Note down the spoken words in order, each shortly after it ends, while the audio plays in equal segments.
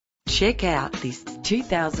Check out this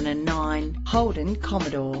 2009 Holden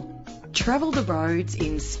Commodore. Travel the roads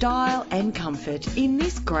in style and comfort in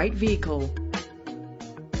this great vehicle.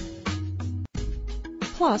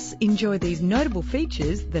 Plus, enjoy these notable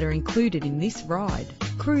features that are included in this ride: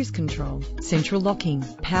 cruise control, central locking,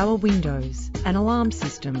 power windows, an alarm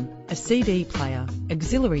system, a CD player,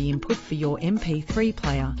 auxiliary input for your MP3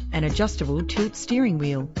 player, an adjustable tilt steering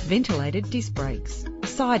wheel, ventilated disc brakes,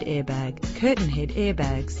 side airbag, curtain head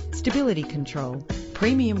airbags, stability control.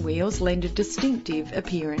 Premium wheels lend a distinctive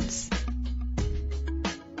appearance.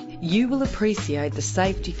 You will appreciate the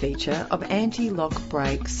safety feature of anti-lock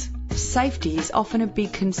brakes. Safety is often a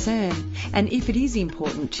big concern, and if it is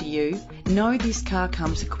important to you, know this car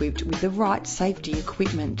comes equipped with the right safety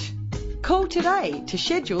equipment. Call today to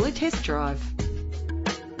schedule a test drive.